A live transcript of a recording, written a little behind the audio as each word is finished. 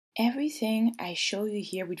Everything I show you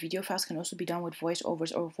here with video files can also be done with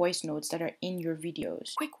voiceovers or voice notes that are in your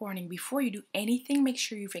videos. Quick warning, before you do anything, make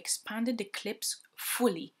sure you've expanded the clips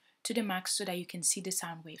fully to the max so that you can see the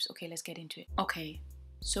sound waves. Okay, let's get into it. Okay,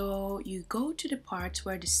 so you go to the parts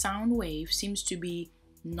where the sound wave seems to be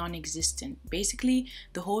non-existent. Basically,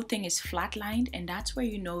 the whole thing is flatlined, and that's where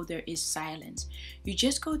you know there is silence. You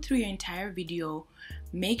just go through your entire video,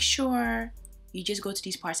 make sure you just go to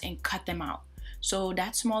these parts and cut them out. So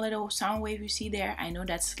that small little sound wave you see there, I know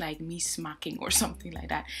that's like me smacking or something like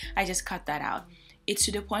that. I just cut that out. It's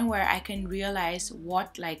to the point where I can realize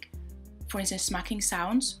what, like, for instance, smacking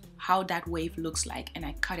sounds, how that wave looks like, and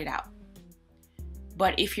I cut it out.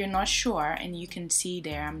 But if you're not sure, and you can see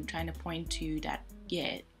there, I'm trying to point to that,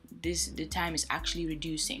 yeah, the time is actually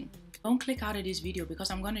reducing. Don't click out of this video because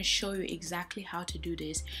I'm going to show you exactly how to do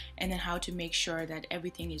this, and then how to make sure that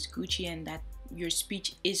everything is Gucci and that your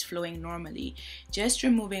speech is flowing normally. Just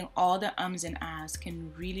removing all the ums and ahs can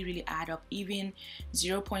really add up. Even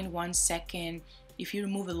 0.1 second, if you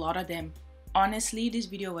remove a lot of them. Honestly, this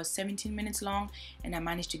video was 17 minutes long and I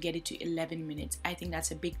managed to get it to 11 minutes. I think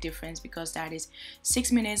that's a big difference because that is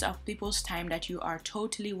 6 minutes of people's time that you are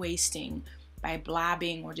totally wasting by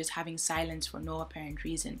blabbing or just having silence for no apparent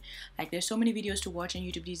reason. Like, there's so many videos to watch on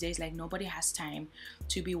YouTube these days. Like, nobody has time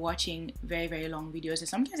to be watching very long videos. And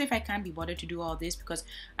sometimes if I can't be bothered to do all this, because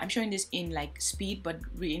I'm showing this in like speed, but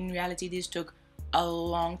in reality this took a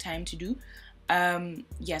long time to do.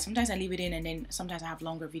 Yeah, sometimes I leave it in and then sometimes I have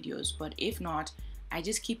longer videos, but if not, I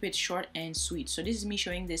just keep it short and sweet. So this is me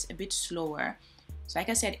showing this a bit slower. So like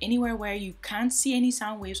I said, anywhere where you can't see any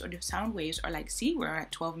sound waves, or the sound waves are like, see, we're at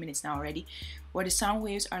 12 minutes now already, where the sound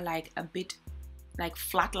waves are like a bit like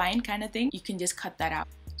flatline kind of thing, you can just cut that out.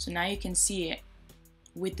 So now you can see it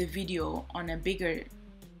with the video on in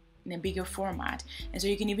a bigger format, and so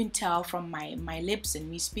you can even tell from my lips and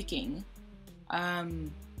me speaking,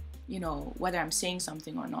 you know, whether I'm saying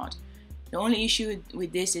something or not. The only issue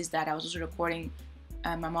with this is that I was also recording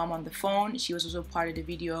my mom on the phone. She was also part of the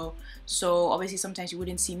video, so obviously sometimes you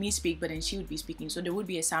wouldn't see me speak, but then she would be speaking, so there would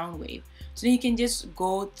be a sound wave. So then you can just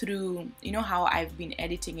go through, you know how I've been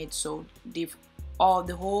editing it, so the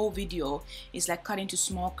whole video is like cut into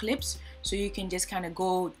small clips, so you can just kind of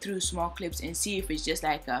go through small clips and see if it's just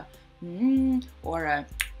like a or a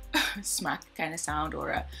smack kind of sound, or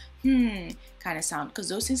a kind of sound, because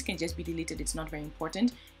those things can just be deleted. It's not very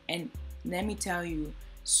important. And let me tell you,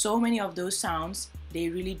 so many of those sounds, they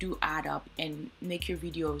really do add up and make your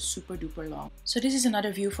video super duper long. So this is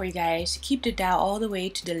another view for you guys. Keep the dial all the way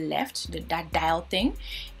to the left, that dial thing,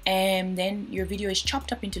 and then your video is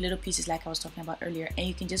chopped up into little pieces like I was talking about earlier, and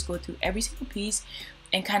you can just go through every single piece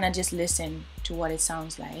and kind of just listen to what it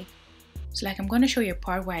sounds like. So like, I'm going to show you a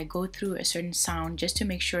part where I go through a certain sound just to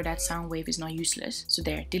make sure that sound wave is not useless. So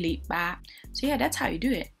there, delete, bah. So yeah, that's how you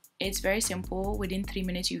do it. It's very simple. Within 3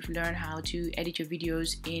 minutes, you've learned how to edit your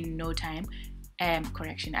videos in no time.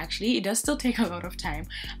 Correction, actually, it does still take a lot of time.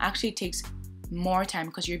 Actually, it takes more time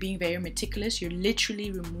because you're being very meticulous. You're literally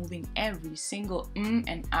removing every single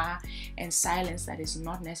and ah and silence that is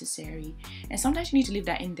not necessary. And sometimes you need to leave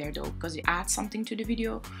that in there though, because it adds something to the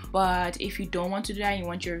video. But if you don't want to do that, you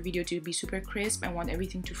want your video to be super crisp and want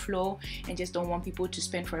everything to flow, and just don't want people to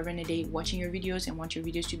spend forever and a day watching your videos and want your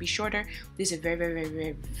videos to be shorter, this is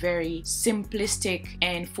a very simplistic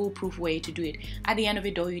and foolproof way to do it. At the end of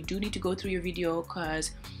it though, you do need to go through your video,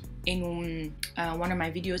 because in one of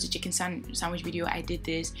my videos, the chicken sandwich video, I did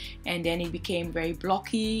this, and then it became very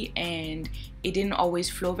blocky and it didn't always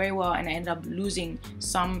flow very well, and I ended up losing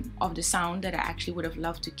some of the sound that I actually would have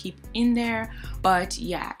loved to keep in there. But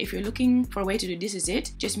yeah, if you're looking for a way to do this, is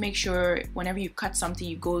it. Just make sure whenever you cut something,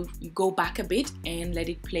 you go back a bit and let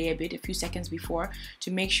it play a few seconds before,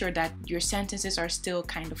 to make sure that your sentences are still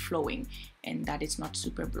kind of flowing and that it's not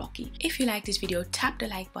super blocky. If you like this video, tap the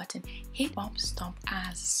like button, hit bump, stomp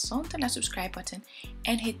as something, that subscribe button,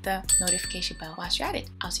 and hit the notification bell whilst you're at it.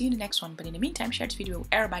 I'll see you in the next one, but in the meantime, share this video with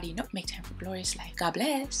everybody you know. Make time for glorious life. God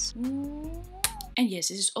bless. And yes,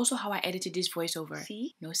 this is also how I edited this voiceover.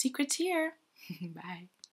 See? No secrets here. Bye.